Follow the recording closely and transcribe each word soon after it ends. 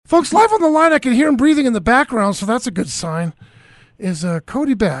Folks, live on the line, I can hear him breathing in the background, so that's a good sign, is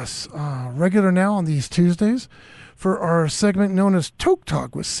Cody Bass, regular now on these Tuesdays for our segment known as Toke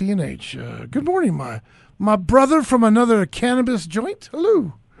Talk with C&H. Good morning, my brother from another cannabis joint.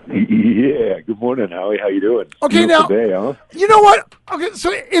 Hello. Yeah, good morning, Howie. How you doing? Okay, now, day, huh? You know what? Okay,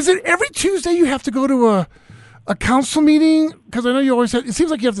 so is it every Tuesday you have to go to a council meeting? Because I know you always have, it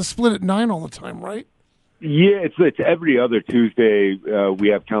seems like you have to split at 9 all the time, right? Yeah, it's every other Tuesday. We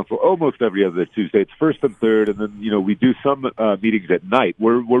have council almost every other Tuesday. It's first and third, and then we do some meetings at night.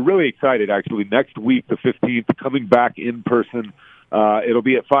 We're really excited actually. Next week, the 15th, coming back in person. It'll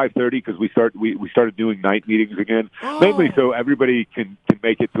be at 5:30 because we started doing night meetings again, mainly so everybody can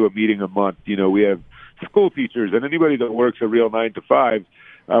make it to a meeting a month. We have school teachers and anybody that works a real 9 to 5.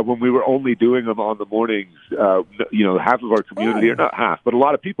 When we were only doing them on the mornings, half of our community, or not half, but a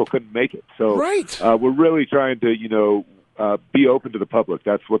lot of people couldn't make it. So we're really trying to, be open to the public.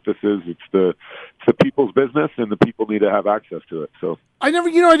 That's what this is. It's the people's business, and the people need to have access to it. So I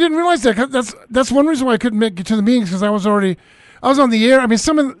didn't realize that. That's one reason why I couldn't make it to the meetings, because I was on the air. I mean,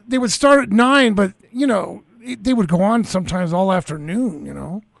 they would start at 9, but they would go on sometimes all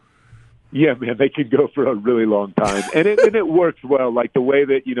afternoon. Yeah, man, they can go for a really long time, and it works well. Like the way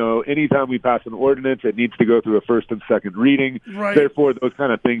that anytime we pass an ordinance, it needs to go through a first and second reading. Right. Therefore, those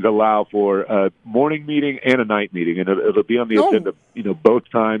kind of things allow for a morning meeting and a night meeting, and it'll be on the agenda, both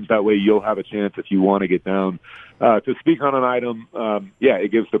times. That way, you'll have a chance if you want to get down to speak on an item.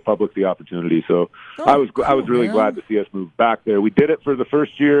 It gives the public the opportunity. So I was really glad to see us move back there. We did it for the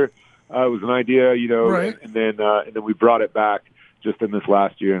first year. It was an idea, right. and then we brought it back just in this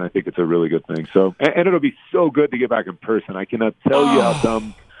last year, and I think it's a really good thing. So, and it'll be so good to get back in person. I cannot tell you how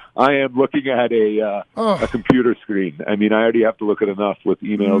dumb I am looking at a computer screen. I mean, I already have to look at enough with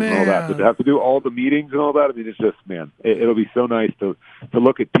emails and all that, but to have to do all the meetings and all that, I mean, it's just, it'll be so nice to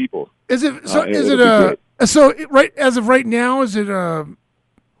look at people. Is it so? Right as of right now? Is it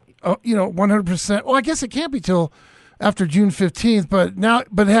 100%? Well, I guess it can't be till after June 15th,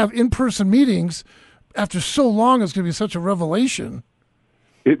 but have in-person meetings after so long is going to be such a revelation.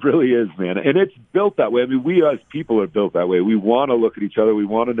 It really is, man. And it's built that way. I mean, we as people are built that way. We want to look at each other. We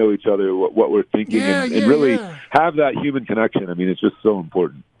want to know each other, what we're thinking, and really have that human connection. I mean, it's just so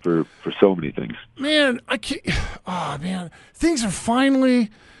important for so many things. Man, I can't. Oh, man. Things are finally,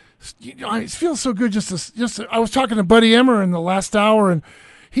 it feels so good I was talking to Buddy Emmer in the last hour, and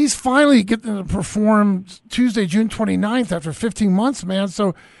he's finally getting to perform Tuesday, June 29th after 15 months, man.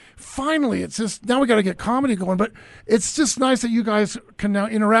 So, finally, it's just now we got to get comedy going, but it's just nice that you guys can now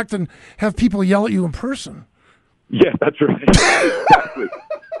interact and have people yell at you in person. Yeah, that's right. Exactly.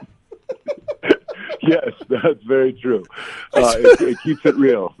 Yes, that's very true. It keeps it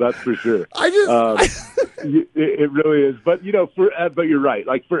real. That's for sure. It really is. But but you're right.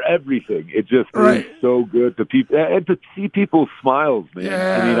 Like for everything, it just is so good to people and to see people's smiles, man.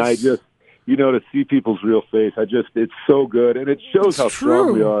 Yes. I mean, I just. To see people's real face, it's so good, and it shows how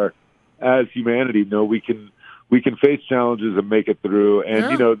strong we are as humanity. We can face challenges and make it through,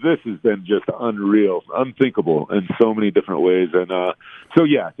 and this has been just unreal, unthinkable in so many different ways, and to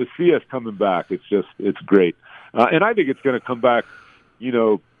see us coming back, it's great, and I think it's going to come back,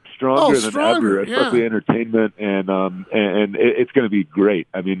 stronger than ever, especially entertainment, and it's going to be great.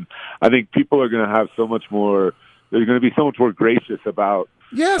 I mean, I think people are going to have so much more. They're going to be so much more gracious about.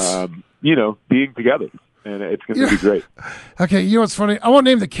 Yes. Being together, and it's going to be great. Okay, what's funny? I won't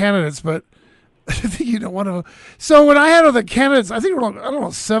name the candidates, but I think one of them. So when I had all the candidates, I think I don't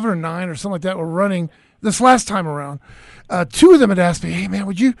know, 7 or 9 or something like that were running this last time around. 2 of them had asked me, "Hey, man,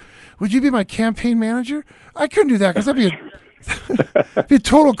 would you be my campaign manager?" I couldn't do that because that'd be a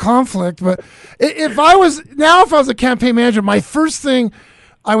total conflict. But if I was a campaign manager, my first thing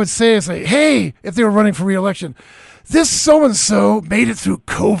I would say is like, "Hey," if they were running for re-election, this so-and-so made it through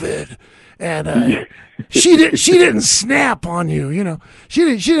COVID, and she didn't snap on you, She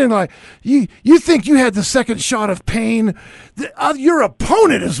didn't like, you think you had the second shot of pain. Your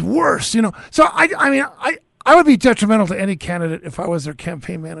opponent is worse, So, I would be detrimental to any candidate if I was their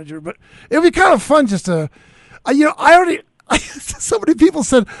campaign manager, but it would be kind of fun just to, so many people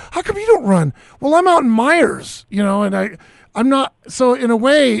said, how come you don't run? Well, I'm out in Myers, and I'm not, so in a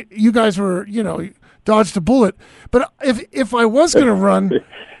way, you guys were, dodged a bullet. But if I was going to run,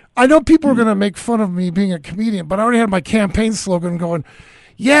 I know people are going to make fun of me being a comedian, but I already had my campaign slogan going,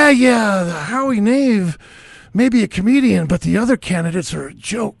 Howie Nave may be a comedian, but the other candidates are a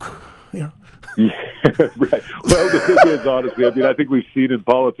joke. Right. Well, the thing is, honestly, I mean, I think we've seen in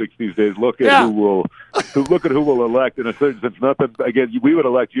politics these days. Look at who will elect. In a certain sense, nothing. Again, we would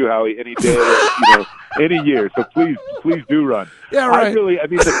elect you, Howie, any day, any year. So please do run. Yeah, right. I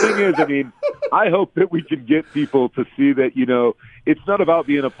mean, the thing is, I mean, I hope that we can get people to see that, it's not about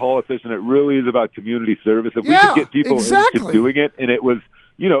being a politician. It really is about community service. If we could get people into doing it, and it was,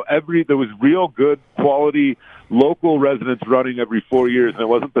 there was real good quality local residents running every 4 years, and it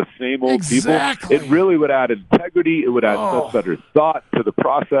wasn't the same old people. It really would add integrity. It would add much better thought to the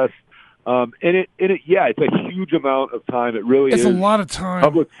process. It's a huge amount of time. It really is a lot of time.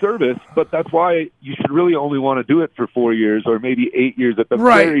 Public service, but that's why you should really only want to do it for 4 years or maybe 8 years at the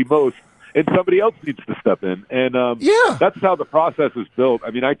very most. And somebody else needs to step in, and that's how the process is built.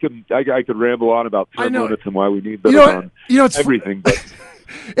 I mean, I could ramble on about term limits and why we need those on everything. But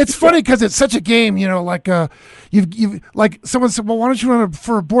it's funny because it's such a game. Like you've like someone said, well, why don't you run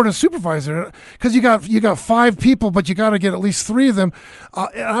for a board of supervisor? Because you got 5 people, but you got to get at least 3 of them.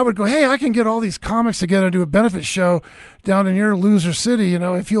 And I would go, hey, I can get all these comics together and do a benefit show down in your loser city.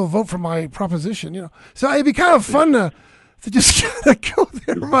 If you'll vote for my proposition. So it'd be kind of fun to just kind of go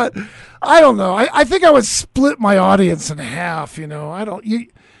there, but I don't know. I think I would split my audience in half.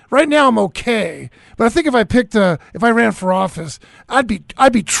 Right now I'm okay, but I think if I ran for office, I'd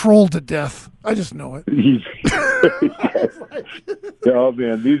be trolled to death. I just know it. Oh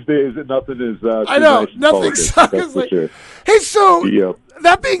man, these days nothing is. I know nothing sucks. Sure. Hey, so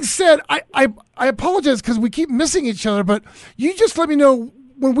that being said, I apologize because we keep missing each other, but you just let me know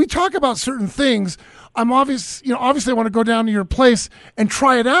when we talk about certain things. Obviously I want to go down to your place and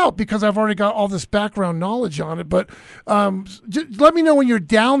try it out because I've already got all this background knowledge on it. But just let me know when you're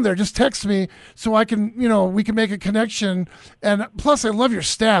down there. Just text me so I can, we can make a connection. And plus, I love your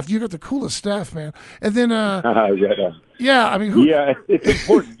staff. You got the coolest staff, man. And then, I mean, it's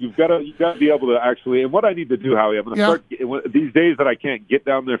important. You've got to be able to actually. And what I need to do, Howie, I'm going to start these days that I can't get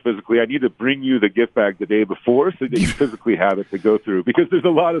down there physically. I need to bring you the gift bag the day before so that you physically have it to go through because there's a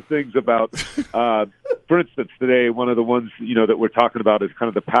lot of things about. For instance, today one of the ones that we're talking about is kind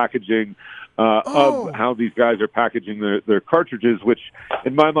of the packaging of how these guys are packaging their cartridges, which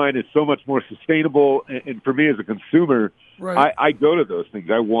in my mind is so much more sustainable. And for me as a consumer, I go to those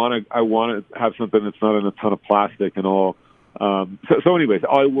things. I want to have something that's not in a ton of plastic and all. So anyways,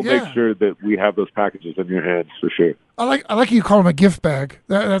 I will make sure that we have those packages in your hands for sure. I like you call them a gift bag.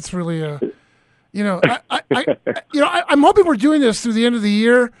 That's really I'm hoping we're doing this through the end of the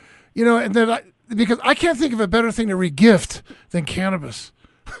year. And then because I can't think of a better thing to regift than cannabis.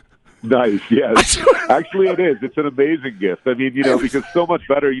 Nice, yes. Actually, it is. It's an amazing gift. I mean, because so much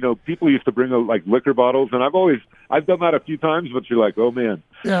better. People used to bring like liquor bottles, and I've done that a few times. But you're like, oh man,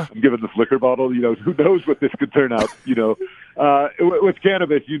 I'm giving this liquor bottle. Who knows what this could turn out? With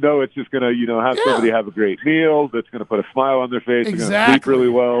cannabis, it's just gonna have somebody have a great meal. That's gonna put a smile on their face. They're gonna sleep really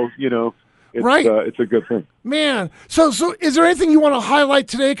well. It's a good thing. Man, so is there anything you want to highlight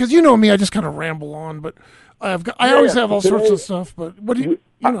today? Because you know me, I just kind of ramble on, but I always have all sorts of stuff. But what do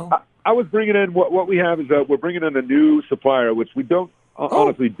I was bringing in what we have is we're bringing in a new supplier, which we don't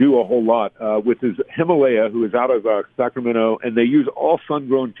honestly do a whole lot, which is Himalaya, who is out of Sacramento, and they use all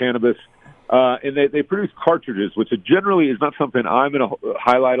sun-grown cannabis, and they produce cartridges, which generally is not something I'm going to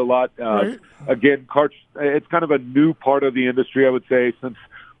highlight a lot. Again, it's kind of a new part of the industry, I would say, since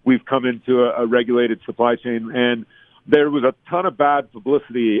we've come into a regulated supply chain, and there was a ton of bad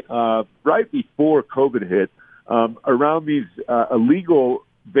publicity right before COVID hit around these illegal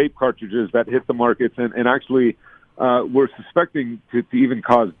vape cartridges that hit the markets and actually were suspecting to even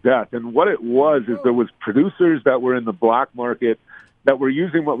cause death. And what it was is there was producers that were in the black market that were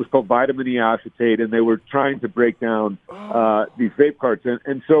using what was called vitamin E acetate, and they were trying to break down these vape carts.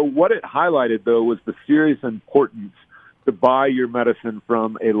 And so what it highlighted, though, was the serious importance to buy your medicine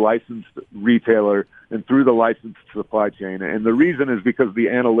from a licensed retailer and through the licensed supply chain. And the reason is because the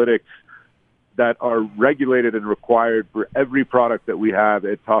analytics that are regulated and required for every product that we have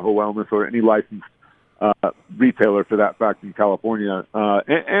at Tahoe Wellness or any licensed retailer, for that fact, in California,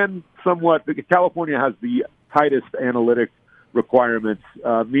 and somewhat, California has the tightest analytic requirements,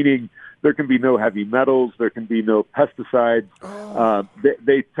 meaning there can be no heavy metals, there can be no pesticides.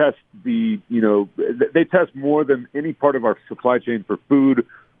 They test they test more than any part of our supply chain for food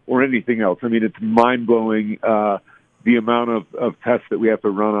or anything else. I mean, it's mind-blowing the amount of tests that we have to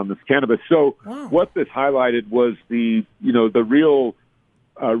run on this cannabis. So what this highlighted was the real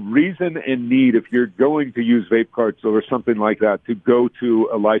reason and need, if you're going to use vape carts or something like that, to go to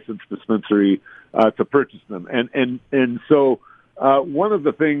a licensed dispensary to purchase them. And so one of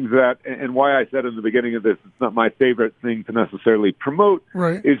the things that, and why I said in the beginning of this, it's not my favorite thing to necessarily promote,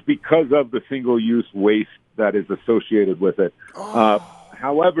 is because of the single-use waste that is associated with it.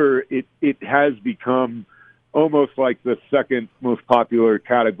 However, it has become almost like the second most popular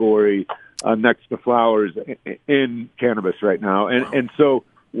category next to flowers in cannabis right now. And so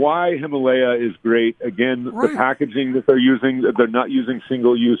why Himalaya is great, again, the packaging that they're using, they're not using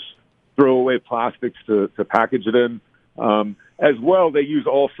single-use throwaway plastics to package it in. As well, they use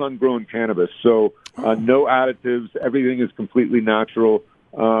all sun-grown cannabis, so no additives. Everything is completely natural,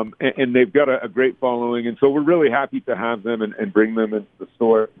 and they've got a great following. And so we're really happy to have them and bring them into the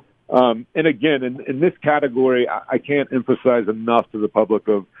store. And again, in this category, I can't emphasize enough to the public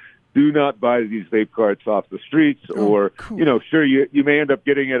of do not buy these vape carts off the streets, or sure, you may end up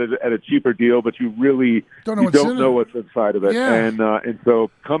getting it at a cheaper deal, but you really don't know what's inside of it. Yeah. And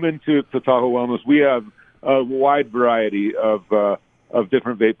so come into Tahoe Wellness. We have a wide variety of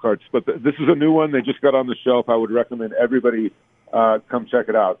different vape carts, but this is a new one. They just got on the shelf. I would recommend everybody come check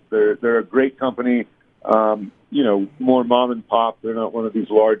it out. They're a great company, more mom and pop. They're not one of these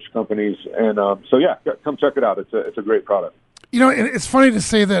large companies, and so yeah, come check it out. It's a great product. It's funny to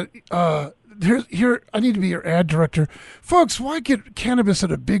say that. Here, I need to be your ad director, folks. Why get cannabis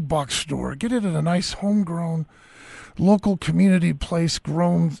at a big box store? Get it at a nice homegrown, local community place,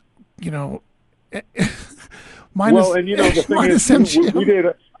 grown. Minus, well, and the thing is, we did.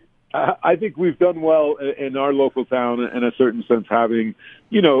 I think we've done well in our local town, in a certain sense, having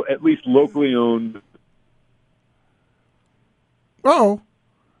at least locally owned. Oh,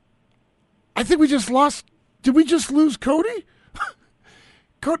 I think we just lost. Did we just lose Cody?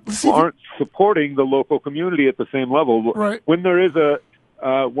 Aren't supporting the local community at the same level. Right. When there is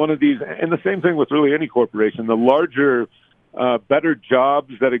one of these, and the same thing with really any corporation, the larger. Better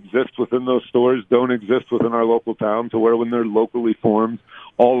jobs that exist within those stores don't exist within our local town, to where when they're locally formed,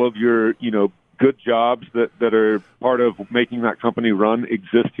 all of your, good jobs that are part of making that company run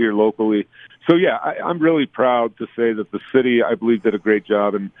exist here locally. So yeah, I'm really proud to say that the city, I believe, did a great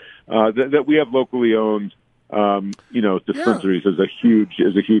job, and that we have locally owned, dispensaries is a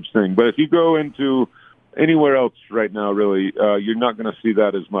huge thing. But if you go into anywhere else right now, really, you're not going to see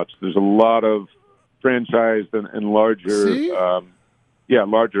that as much. There's a lot of franchised and larger,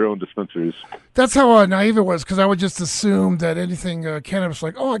 larger owned dispensaries. That's how naive it was, because I would just assume that anything cannabis,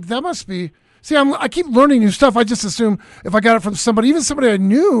 that must be. See, I keep learning new stuff. I just assume if I got it from somebody, even somebody I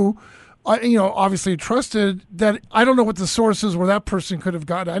knew, obviously trusted, that I don't know what the source is where that person could have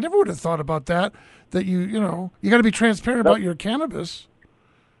gotten. I never would have thought about that. That you got to be transparent about your cannabis.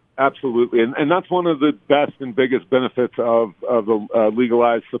 Absolutely, and that's one of the best and biggest benefits of the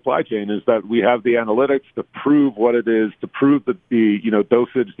legalized supply chain, is that we have the analytics to prove what it is, to prove that the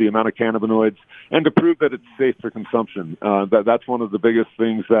dosage, the amount of cannabinoids, and to prove that it's safe for consumption. That's one of the biggest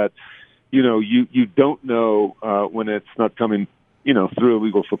things that you don't know when it's not coming through a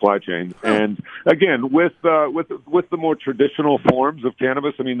legal supply chain. And again, with the more traditional forms of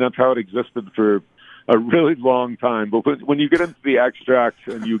cannabis, I mean, that's how it existed for a really long time. But when you get into the extracts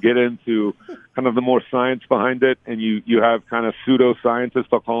and you get into kind of the more science behind it, and you have kind of pseudo-scientists,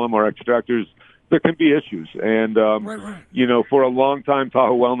 I'll call them, or extractors, there can be issues. And, for a long time,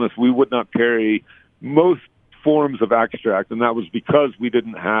 Tahoe Wellness, we would not carry most forms of extract, and that was because we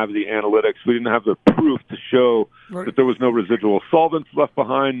didn't have the analytics. We didn't have the proof to show that there was no residual solvents left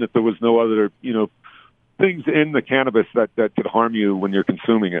behind, that there was no other, things in the cannabis that could harm you when you're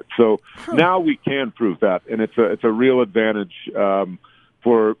consuming it. So now we can prove that, and it's a real advantage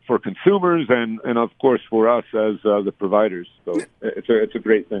for consumers and of course for us as the providers. So it's a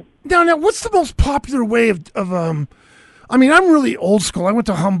great thing. Now, what's the most popular way of I mean, I'm really old school. I went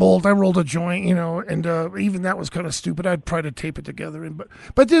to Humboldt. I rolled a joint, and even that was kind of stupid. I'd try to tape it together.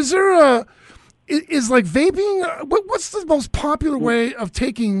 But is there is like vaping? What's the most popular way of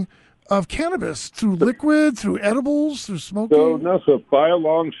taking of cannabis? Through liquid, through edibles, through smoking? So by a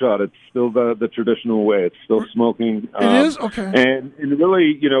long shot, it's still the traditional way. It's still smoking. It is? Okay. And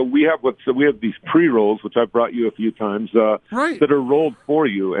really, we have these pre-rolls, which I've brought you a few times, that are rolled for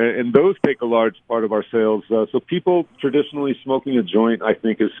you, and those take a large part of our sales. So people traditionally smoking a joint, I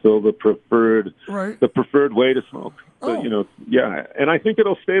think, is still the preferred way to smoke. Oh. So, and I think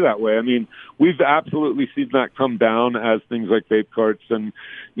it'll stay that way. I mean, we've absolutely seen that come down as things like vape carts and,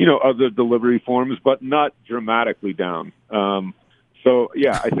 other delivery forms, but not dramatically down. I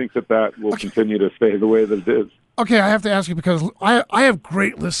think that will continue to stay the way that it is. Okay, I have to ask you, because I have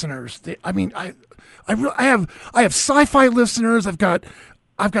great listeners. I have sci-fi listeners. I've got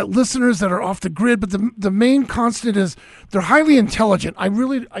listeners that are off the grid, but the main constant is they're highly intelligent. I'm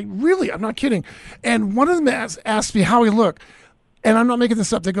not kidding. And one of them asked me how I look. and I'm not making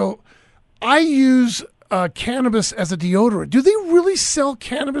this up. They go, I use cannabis as a deodorant. Do they really sell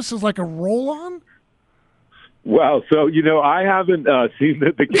cannabis as like a roll-on? Well, so, I haven't seen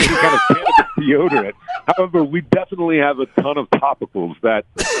the kind of cannabis deodorant. However, we definitely have a ton of topicals that,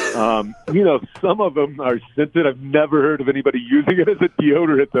 some of them are scented. I've never heard of anybody using it as a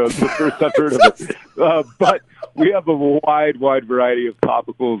deodorant, though. It's the first I've heard of it. But we have a wide variety of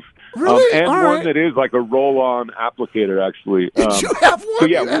topicals. Really? And one that is like a roll-on applicator, actually. Did you have one? So,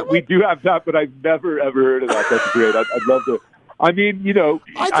 yeah, we do have that, but I've never, ever heard of that. That's great. I'd love to. I mean,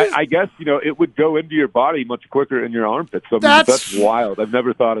 I guess, it would go into your body much quicker in your armpits. So that's wild. I've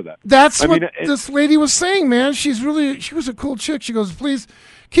never thought of that. That's what this lady was saying, man. She was a cool chick. She goes, please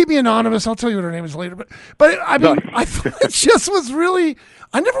keep me anonymous. I'll tell you what her name is later. But I mean, I thought it just was really,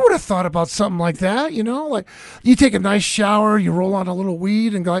 I never would have thought about something like that, like you take a nice shower, you roll on a little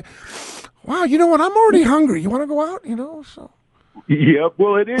weed and go like, wow, you know what? I'm already hungry. You want to go out, so. Yeah,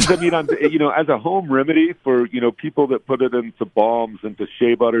 well, it is. I mean, as a home remedy for, people that put it into balms, into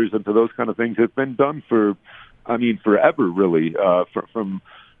shea butters, into those kind of things, it's been done forever, really, from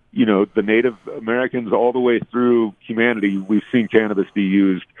the Native Americans all the way through humanity. We've seen cannabis be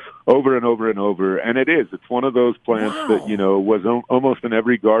used over and over and over, and it's one of those plants that, was almost in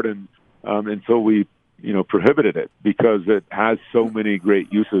every garden until we prohibited it, because it has so many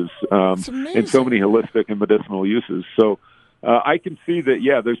great uses and so many holistic and medicinal uses. So I can see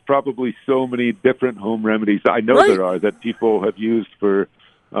that, there's probably so many different home remedies. I know there are that people have used for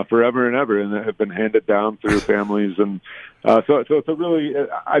forever and ever, and that have been handed down through families. And so it's a really,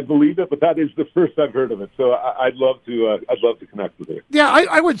 I believe it, but that is the first I've heard of it. So I'd love to connect with you. Yeah,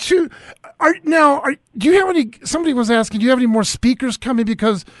 I would too. Do you have any? Somebody was asking, do you have any more speakers coming?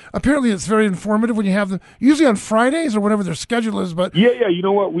 Because apparently it's very informative when you have them. Usually on Fridays or whatever their schedule is. But yeah, you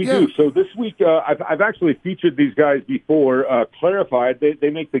know what we do. So this week I've actually featured these guys before. Clarified, they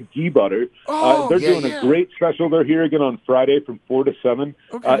make the ghee butter. They're doing a great special. They're here again on Friday from 4 to 7.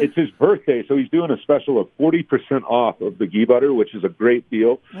 Okay. It's his birthday, so he's doing a special of 40% off of the ghee butter, which is a great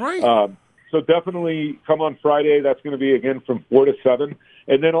deal. Right. So definitely come on Friday. That's going to be, again, from 4 to 7.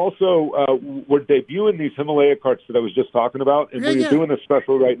 And then also we're debuting these Himalaya carts that I was just talking about, and we're doing a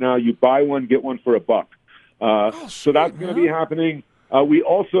special right now. You buy one, get one for $1. So that's going to be happening. We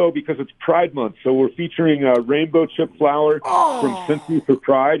also, because it's Pride Month, so we're featuring rainbow chip flour from Cincy for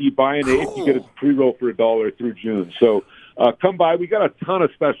Pride. You buy an eighth, you get a pre-roll for $1 through June. So come by. We got a ton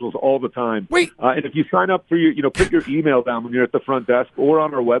of specials all the time. And if you sign up for put your email down when you're at the front desk or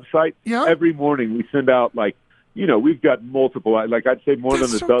on our website, every morning we send out we've got multiple, I'd say more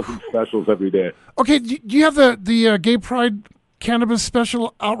than a dozen specials every day. Okay. Do you have the Gay Pride Cannabis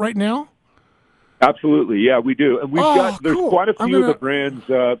special out right now? Absolutely. Yeah, we do. And there's quite a few of the brands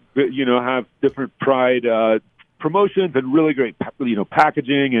that, have different Pride promotions and really great,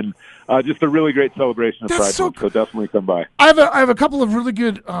 packaging and just a really great celebration of Pride Month. So definitely come by. I have a couple of really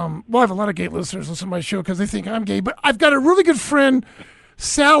good. I have a lot of gay listeners listen to my show because they think I'm gay. But I've got a really good friend,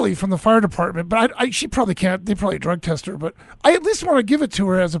 Sally from the fire department. But she probably can't. They probably drug test her. But I at least want to give it to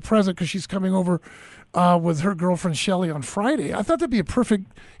her as a present because she's coming over with her girlfriend Shelly on Friday. I thought that'd be a perfect.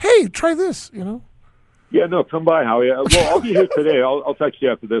 Hey, try this. Yeah, no, come by, Howie. Well, I'll be here today. I'll text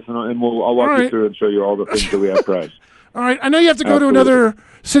you after this, and I'll walk you through and show you all the things that we have priced. All right. I know you have to go to another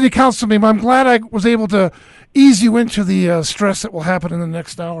city council meeting, but I'm glad I was able to ease you into the stress that will happen in the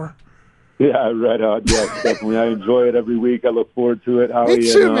next hour. Yeah, right on. Yes, definitely. I enjoy it every week. I look forward to it, Howie. Me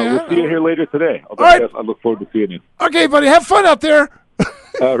too, man. We'll see you here later today. All right. I look forward to seeing you. Okay, buddy. Have fun out there.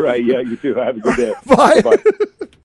 All right. Yeah, you too. Have a good day. Bye. Bye.